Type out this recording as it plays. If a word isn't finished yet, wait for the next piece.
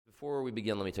Before we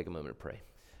begin, let me take a moment to pray.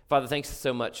 Father, thanks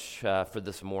so much for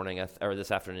this morning, or this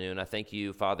afternoon. I thank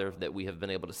you, Father, that we have been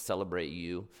able to celebrate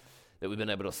you, that we've been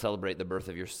able to celebrate the birth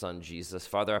of your Son, Jesus.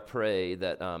 Father, I pray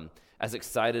that as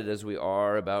excited as we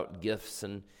are about gifts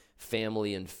and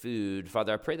family and food,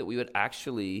 Father, I pray that we would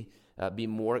actually be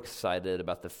more excited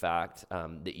about the fact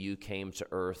that you came to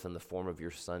earth in the form of your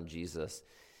Son, Jesus,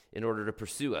 in order to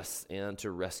pursue us and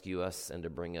to rescue us and to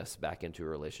bring us back into a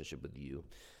relationship with you.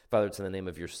 Father, it's in the name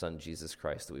of your Son, Jesus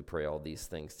Christ, that we pray all these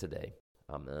things today.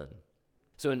 Amen.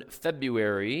 So in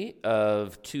February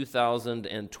of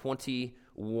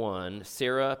 2021,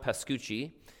 Sarah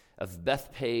Pascucci of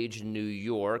Bethpage, New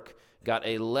York, got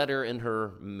a letter in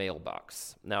her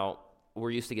mailbox. Now,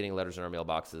 we're used to getting letters in our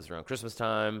mailboxes around Christmas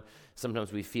time.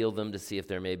 Sometimes we feel them to see if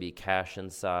there may be cash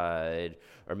inside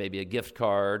or maybe a gift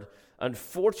card.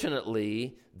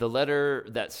 Unfortunately, the letter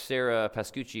that Sarah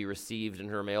Pascucci received in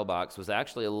her mailbox was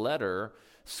actually a letter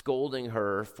scolding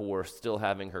her for still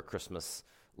having her Christmas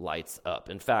lights up.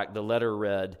 In fact, the letter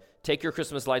read, "Take your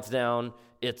Christmas lights down,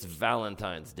 it's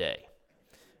Valentine's Day."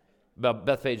 About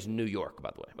Bethpage, New York, by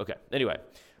the way. Okay, anyway.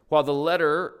 While the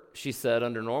letter, she said,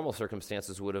 under normal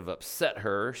circumstances would have upset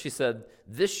her, she said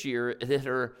this year it hit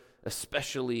her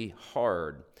especially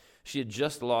hard. She had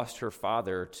just lost her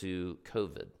father to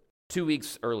COVID 2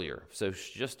 weeks earlier. So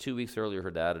just 2 weeks earlier,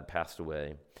 her dad had passed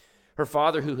away. Her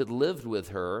father, who had lived with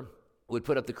her, would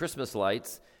put up the Christmas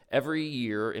lights every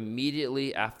year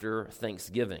immediately after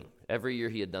Thanksgiving. Every year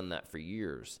he had done that for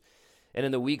years. And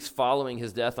in the weeks following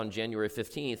his death on January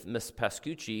 15th, Miss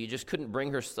Pascucci just couldn't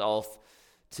bring herself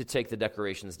to take the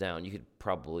decorations down. You could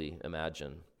probably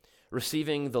imagine.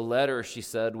 Receiving the letter, she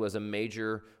said, was a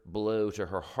major blow to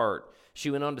her heart. She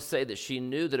went on to say that she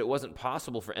knew that it wasn't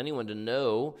possible for anyone to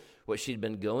know what she'd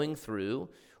been going through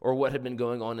or what had been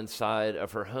going on inside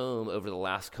of her home over the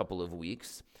last couple of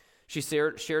weeks. She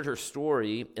shared her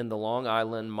story in the Long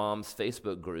Island Moms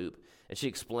Facebook group, and she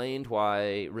explained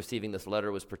why receiving this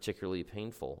letter was particularly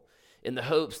painful. In the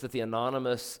hopes that the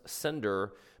anonymous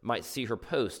sender might see her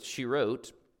post, she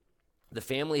wrote, "The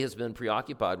family has been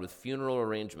preoccupied with funeral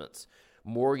arrangements,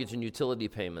 mortgage and utility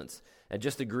payments, and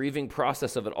just the grieving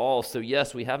process of it all. So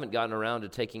yes, we haven't gotten around to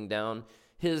taking down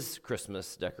his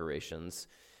Christmas decorations.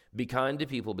 Be kind to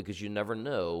people because you never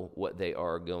know what they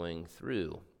are going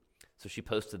through." So she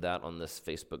posted that on this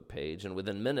Facebook page, and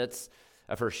within minutes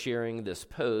of her sharing this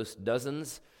post,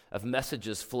 dozens of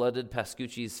messages flooded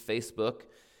Pascucci's Facebook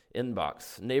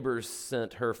inbox. Neighbors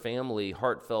sent her family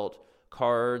heartfelt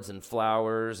cards and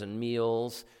flowers and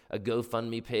meals. A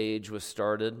GoFundMe page was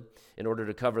started in order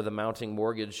to cover the mounting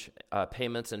mortgage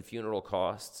payments and funeral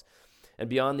costs. And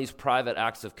beyond these private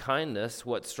acts of kindness,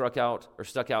 what stuck out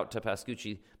to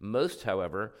Pascucci most,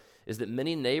 however, is that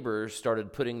many neighbors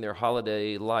started putting their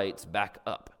holiday lights back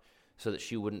up so that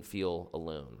she wouldn't feel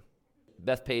alone.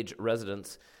 Bethpage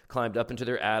residents climbed up into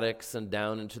their attics and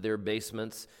down into their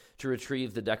basements to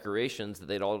retrieve the decorations that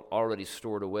they'd already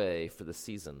stored away for the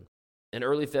season. In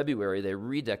early February, they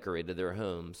redecorated their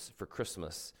homes for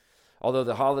Christmas. Although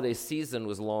the holiday season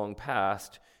was long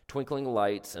past, twinkling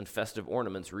lights and festive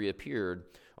ornaments reappeared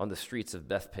on the streets of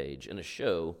Bethpage in a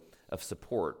show of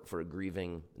support for a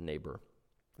grieving neighbor.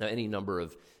 Now, any number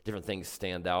of different things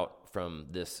stand out from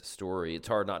this story. It's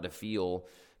hard not to feel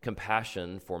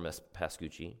compassion for Miss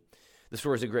Pascucci. The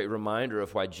story is a great reminder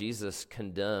of why Jesus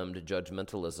condemned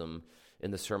judgmentalism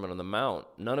in the Sermon on the Mount.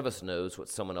 None of us knows what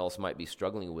someone else might be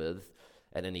struggling with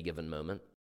at any given moment.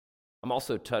 I'm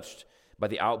also touched by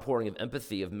the outpouring of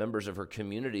empathy of members of her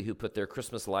community who put their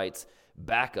Christmas lights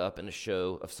back up in a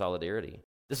show of solidarity.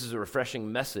 This is a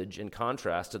refreshing message in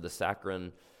contrast to the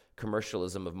saccharine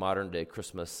commercialism of modern-day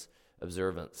Christmas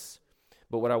observance.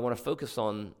 But what I want to focus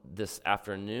on this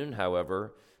afternoon,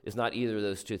 however, is not either of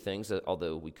those two things,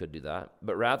 although we could do that,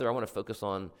 but rather I want to focus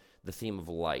on the theme of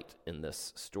light in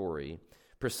this story,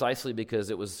 precisely because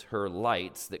it was her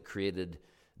lights that created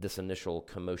this initial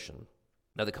commotion.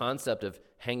 Now, the concept of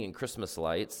hanging Christmas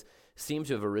lights seems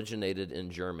to have originated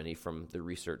in Germany from the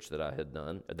research that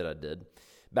I did.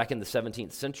 Back in the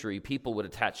 17th century, people would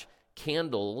attach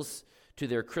candles to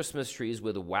their Christmas trees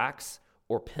with wax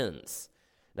or pins.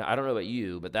 Now, I don't know about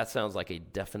you, but that sounds like a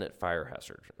definite fire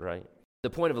hazard, right? The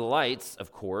point of the lights,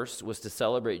 of course, was to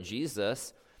celebrate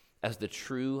Jesus as the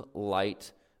true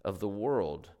light of the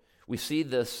world. We see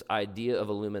this idea of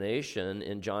illumination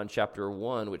in John chapter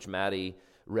 1, which Maddie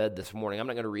read this morning. I'm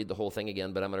not going to read the whole thing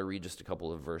again, but I'm going to read just a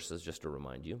couple of verses just to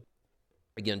remind you.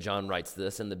 Again, John writes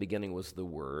this, "In the beginning was the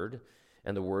Word,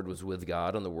 and the Word was with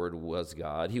God, and the Word was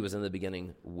God. He was in the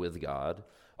beginning with God.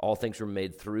 All things were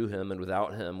made through him, and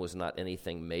without him was not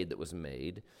anything made that was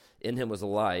made. In him was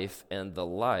life, and the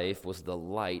life was the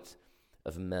light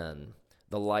of men.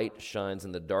 The light shines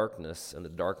in the darkness, and the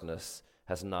darkness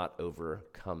has not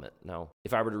overcome it. Now,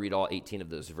 if I were to read all 18 of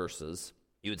those verses,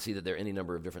 you would see that there are any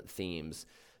number of different themes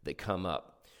that come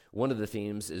up. One of the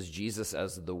themes is Jesus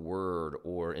as the Word,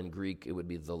 or in Greek, it would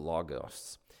be the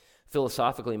Logos.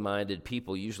 Philosophically minded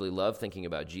people usually love thinking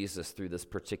about Jesus through this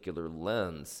particular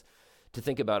lens. To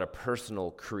think about a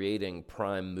personal, creating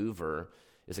prime mover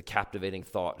is a captivating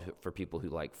thought for people who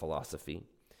like philosophy.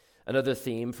 Another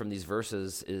theme from these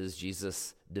verses is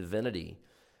Jesus' divinity.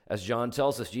 As John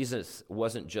tells us, Jesus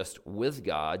wasn't just with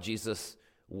God, Jesus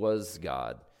was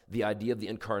God. The idea of the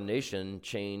incarnation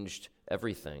changed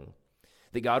everything.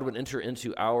 That God would enter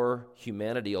into our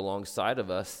humanity alongside of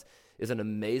us is an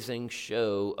amazing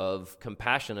show of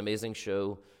compassion, amazing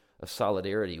show of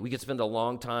solidarity. We could spend a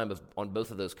long time on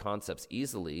both of those concepts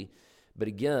easily, but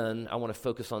again, I want to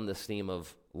focus on this theme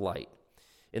of light.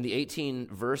 In the 18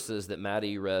 verses that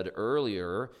Maddie read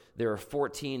earlier, there are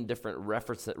 14 different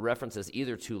references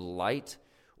either to light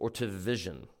or to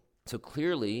vision. So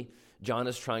clearly, John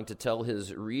is trying to tell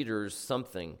his readers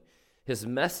something. His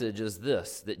message is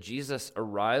this, that Jesus'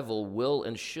 arrival will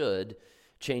and should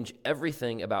change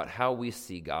everything about how we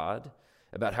see God,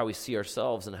 about how we see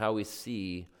ourselves, and how we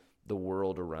see the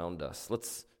world around us.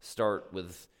 Let's start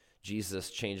with Jesus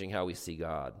changing how we see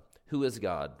God. Who is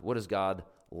God? What is God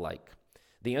like?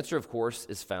 The answer, of course,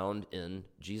 is found in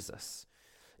Jesus.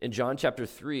 In John chapter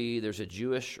 3, there's a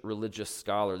Jewish religious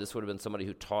scholar. This would have been somebody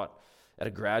who taught at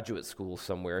a graduate school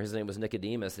somewhere. His name was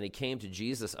Nicodemus, and he came to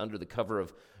Jesus under the cover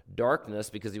of darkness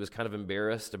because he was kind of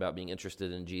embarrassed about being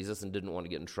interested in Jesus and didn't want to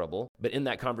get in trouble. But in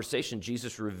that conversation,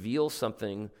 Jesus reveals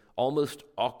something almost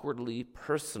awkwardly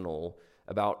personal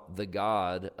about the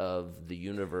God of the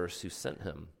universe who sent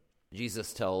him.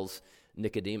 Jesus tells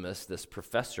Nicodemus, this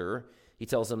professor, he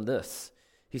tells him this.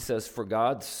 He says, "For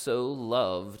God so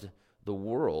loved the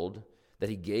world that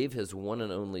he gave his one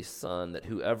and only Son, that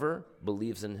whoever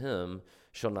believes in him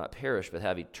shall not perish but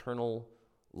have eternal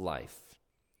life."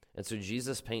 And so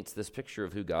Jesus paints this picture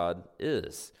of who God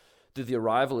is. Through the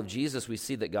arrival of Jesus, we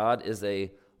see that God is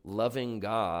a loving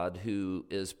God who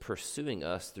is pursuing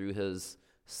us through his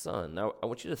Son. Now, I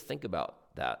want you to think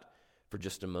about that for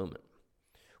just a moment.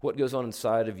 What goes on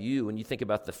inside of you when you think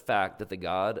about the fact that the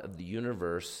God of the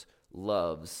universe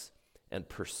loves and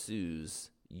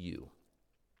pursues you?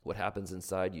 What happens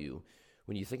inside you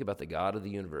when you think about the God of the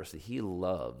universe, that he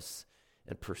loves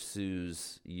and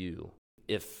pursues you?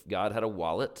 If God had a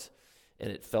wallet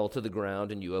and it fell to the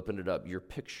ground and you opened it up, your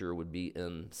picture would be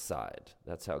inside.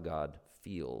 That's how God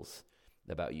feels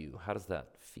about you. How does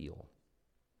that feel?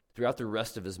 Throughout the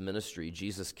rest of his ministry,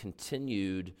 Jesus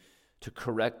continued to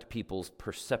correct people's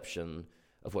perception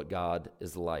of what God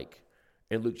is like.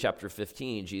 In Luke chapter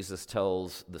 15, Jesus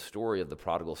tells the story of the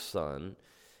prodigal son,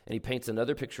 and he paints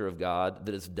another picture of God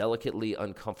that is delicately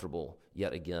uncomfortable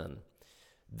yet again.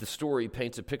 The story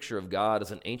paints a picture of God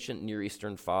as an ancient Near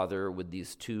Eastern father with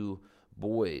these two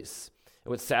boys.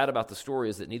 And what's sad about the story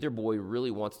is that neither boy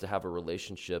really wants to have a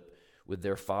relationship with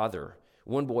their father.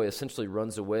 One boy essentially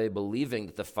runs away believing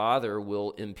that the father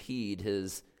will impede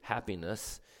his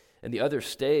happiness, and the other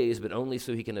stays, but only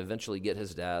so he can eventually get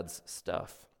his dad's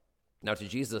stuff. Now, to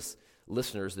Jesus'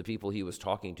 listeners, the people he was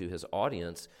talking to, his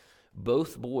audience,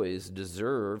 both boys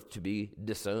deserved to be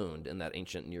disowned in that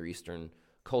ancient Near Eastern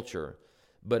culture.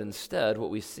 But instead, what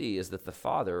we see is that the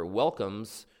father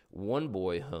welcomes one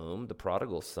boy home, the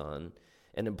prodigal son,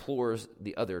 and implores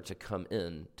the other to come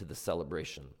in to the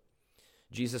celebration.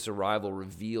 Jesus' arrival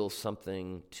reveals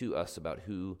something to us about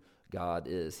who God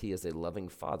is. He is a loving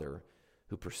father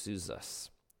who pursues us.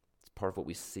 It's part of what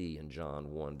we see in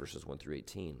John 1, verses 1 through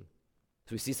 18.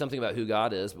 So we see something about who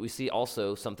God is, but we see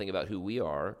also something about who we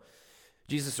are.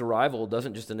 Jesus' arrival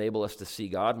doesn't just enable us to see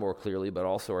God more clearly, but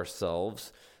also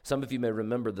ourselves. Some of you may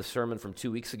remember the sermon from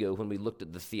 2 weeks ago when we looked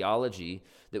at the theology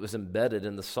that was embedded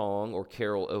in the song or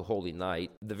carol, O Holy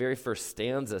Night. The very first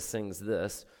stanza sings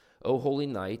this, O holy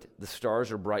night, the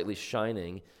stars are brightly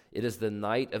shining. It is the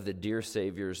night of the dear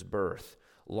Savior's birth.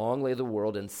 Long lay the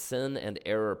world in sin and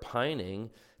error pining,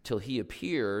 till he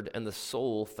appeared and the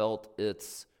soul felt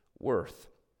its worth.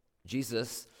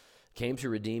 Jesus came to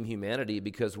redeem humanity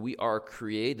because we are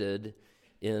created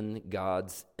in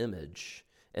God's image,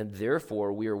 and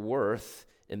therefore we are worth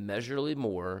immeasurably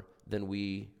more than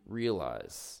we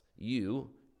realize.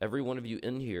 You, every one of you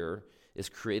in here, is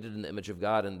created in the image of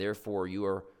God, and therefore you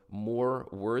are more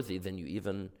worthy than you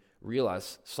even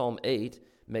realize. Psalm 8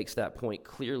 makes that point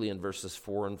clearly in verses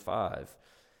 4 and 5.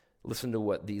 Listen to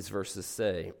what these verses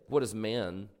say. What is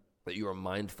man that you are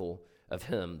mindful of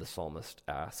him, the psalmist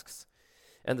asks.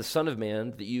 And the Son of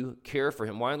Man that you care for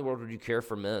him. Why in the world would you care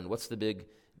for men? What's the big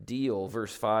deal?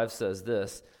 Verse 5 says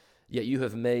this, yet you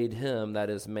have made him, that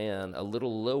is man, a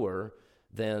little lower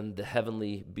than the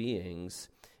heavenly beings,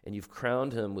 and you've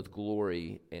crowned him with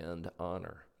glory and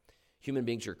honor. Human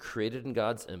beings are created in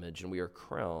God's image, and we are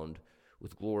crowned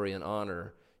with glory and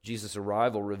honor. Jesus'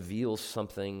 arrival reveals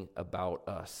something about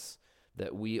us,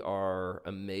 that we are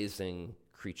amazing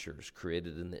creatures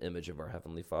created in the image of our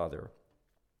Heavenly Father.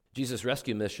 Jesus'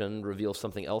 rescue mission reveals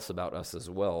something else about us as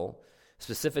well,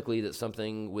 specifically that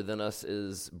something within us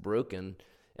is broken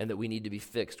and that we need to be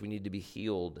fixed, we need to be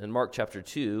healed. In Mark chapter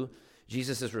 2,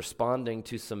 Jesus is responding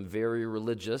to some very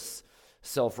religious,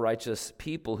 self-righteous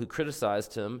people who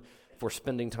criticized him for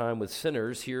spending time with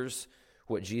sinners. Here's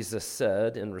what Jesus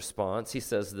said in response. It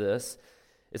says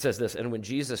this, and when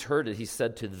Jesus heard it, he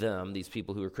said to them, these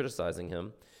people who were criticizing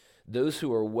him, those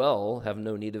who are well have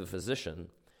no need of a physician,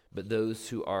 but those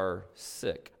who are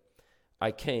sick.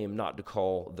 I came not to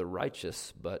call the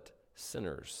righteous, but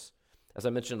sinners. As I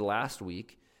mentioned last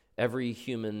week, every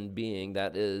human being,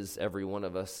 that is every one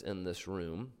of us in this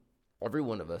room, every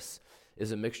one of us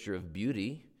is a mixture of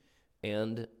beauty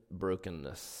and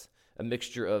brokenness, a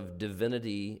mixture of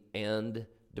divinity and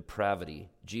depravity.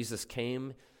 Jesus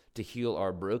came to heal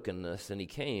our brokenness, and he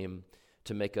came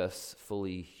to make us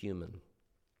fully human.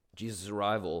 Jesus'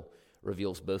 arrival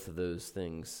reveals both of those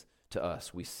things to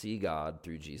us. We see God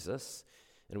through Jesus,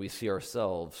 and we see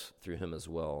ourselves through him as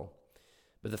well.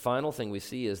 But the final thing we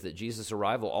see is that Jesus'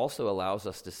 arrival also allows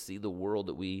us to see the world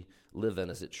that we live in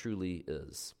as it truly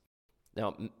is.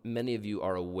 Now, many of you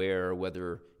are aware,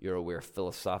 whether you're aware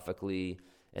philosophically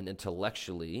and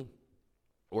intellectually,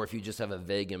 or if you just have a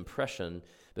vague impression,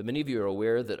 but many of you are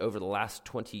aware that over the last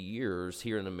 20 years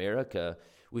here in America,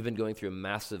 we've been going through a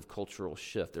massive cultural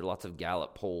shift. There are lots of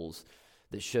Gallup polls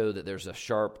that show that there's a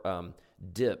sharp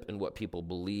dip in what people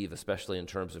believe, especially in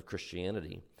terms of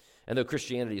Christianity. And though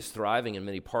Christianity is thriving in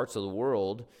many parts of the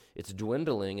world, it's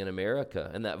dwindling in America.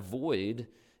 And that void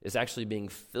is actually being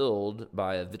filled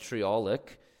by a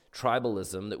vitriolic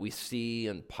tribalism that we see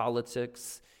in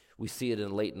politics. We see it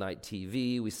in late-night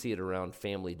TV. We see it around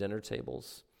family dinner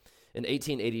tables. In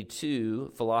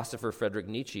 1882, philosopher Friedrich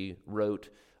Nietzsche wrote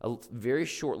a very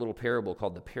short little parable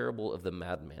called The Parable of the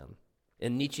Madman.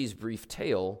 In Nietzsche's brief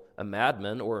tale, a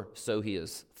madman, or so he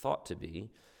is thought to be,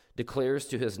 declares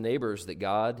to his neighbors that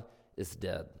God is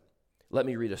dead. Let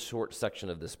me read a short section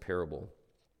of this parable.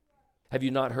 Have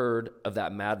you not heard of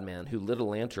that madman who lit a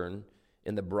lantern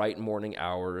in the bright morning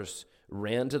hours,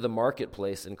 ran to the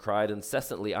marketplace and cried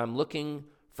incessantly, I'm looking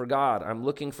for God, I'm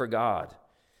looking for God.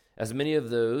 As many of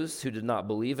those who did not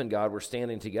believe in God were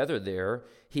standing together there,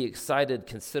 he excited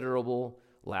considerable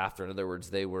laughter. In other words,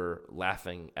 they were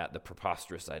laughing at the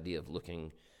preposterous idea of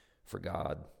looking for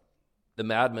God. The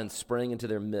madman sprang into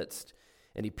their midst,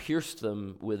 and he pierced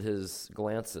them with his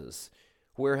glances.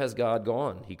 Where has God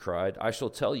gone? He cried. I shall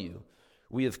tell you.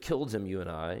 We have killed him, you and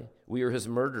I. We are his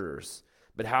murderers.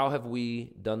 But how have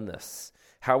we done this?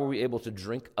 How were we able to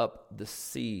drink up the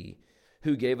sea?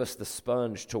 Who gave us the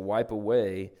sponge to wipe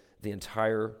away the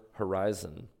entire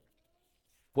horizon?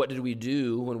 What did we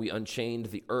do when we unchained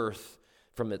the earth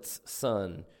from its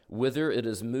sun? Whither it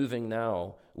is moving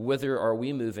now? Whither are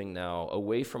we moving now?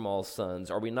 Away from all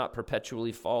suns? Are we not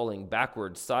perpetually falling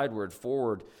backward, sideward,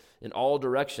 forward, in all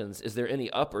directions? Is there any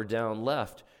up or down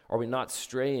left? Are we not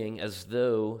straying as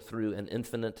though through an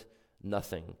infinite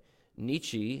nothing?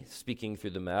 Nietzsche, speaking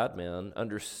through the madman,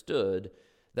 understood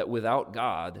that without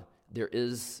God, there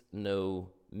is no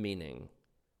meaning.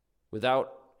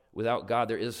 Without God,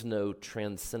 there is no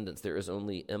transcendence. There is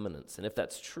only immanence. And if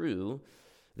that's true,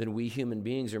 then we human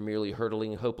beings are merely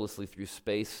hurtling hopelessly through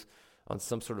space on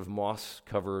some sort of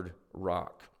moss-covered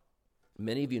rock.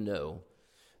 Many of you know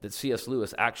that C.S.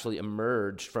 Lewis actually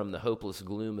emerged from the hopeless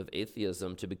gloom of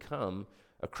atheism to become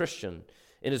a Christian.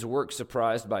 In his work,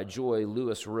 Surprised by Joy,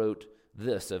 Lewis wrote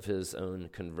this of his own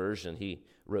conversion. He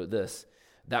wrote this,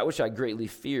 that which I greatly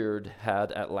feared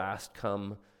had at last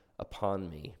come upon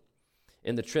me.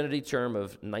 In the Trinity term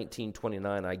of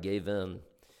 1929, I gave in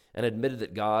and admitted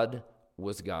that God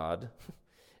was God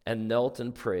and knelt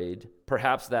and prayed,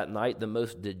 perhaps that night the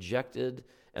most dejected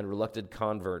and reluctant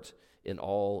convert in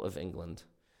all of England.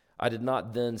 I did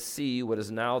not then see what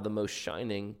is now the most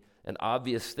shining and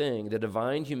obvious thing, the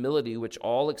divine humility which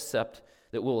all accept,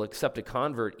 that will accept a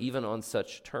convert even on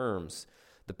such terms.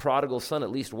 The prodigal son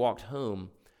at least walked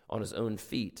home on his own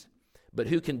feet. But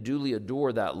who can duly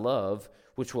adore that love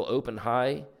which will open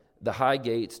high the high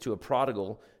gates to a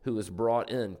prodigal who was brought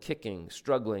in, kicking,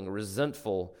 struggling,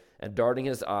 resentful, and darting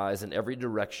his eyes in every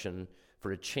direction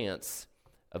for a chance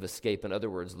of escape. In other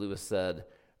words, Lewis said,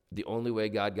 the only way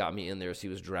God got me in there is he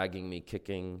was dragging me,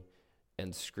 kicking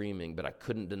and screaming, but I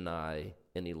couldn't deny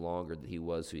any longer that he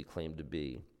was who he claimed to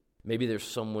be. Maybe there's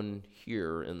someone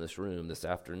here in this room this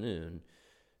afternoon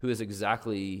who is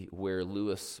exactly where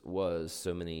Lewis was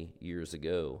so many years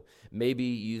ago. Maybe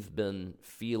you've been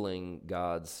feeling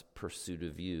God's pursuit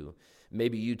of you.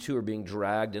 Maybe you too are being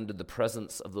dragged into the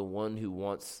presence of the one who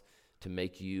wants to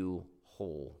make you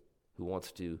whole, who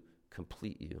wants to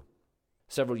complete you.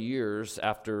 Several years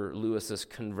after Lewis's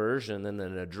conversion in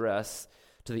an address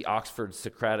to the Oxford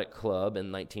Socratic Club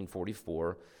in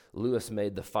 1944, Lewis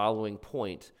made the following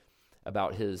point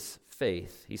about his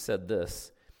faith. He said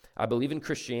this, I believe in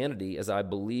Christianity as I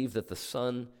believe that the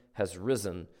sun has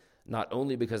risen, not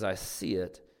only because I see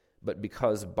it, but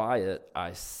because by it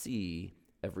I see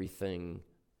everything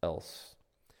else.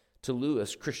 To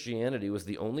Lewis, Christianity was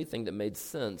the only thing that made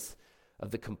sense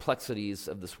of the complexities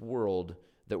of this world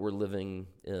that we're living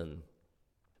in.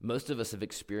 Most of us have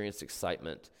experienced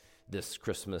excitement this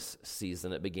Christmas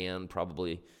season. It began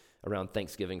probably around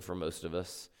Thanksgiving for most of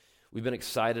us. We've been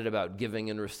excited about giving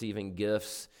and receiving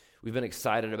gifts. We've been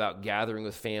excited about gathering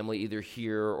with family, either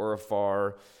here or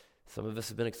afar. Some of us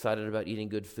have been excited about eating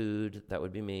good food. That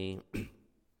would be me.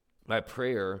 My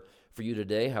prayer for you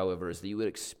today, however, is that you would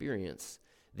experience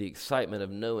the excitement of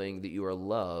knowing that you are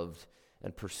loved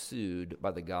and pursued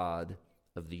by the God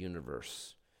of the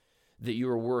universe, that you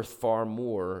are worth far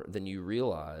more than you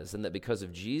realize, and that because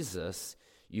of Jesus,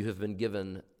 you have been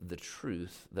given the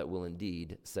truth that will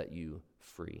indeed set you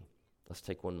free. Let's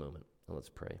take one moment and let's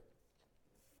pray.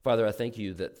 Father, I thank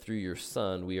you that through your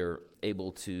Son we are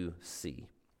able to see.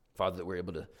 Father, that we're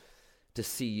able to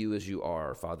see you as you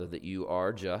are. Father, that you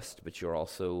are just, but you're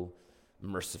also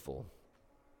merciful.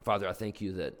 Father, I thank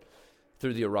you that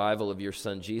through the arrival of your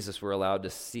Son Jesus, we're allowed to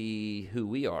see who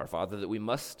we are. Father, that we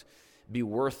must be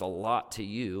worth a lot to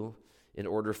you in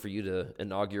order for you to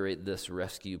inaugurate this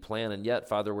rescue plan. And yet,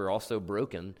 Father, we're also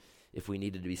broken if we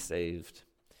needed to be saved.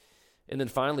 And then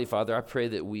finally, Father, I pray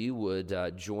that we would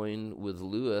join with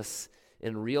Lewis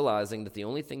in realizing that the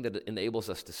only thing that enables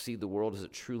us to see the world as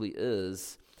it truly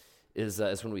is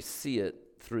when we see it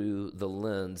through the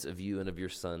lens of you and of your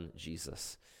Son,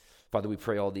 Jesus. Father, we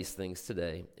pray all these things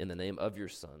today in the name of your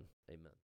Son. Amen.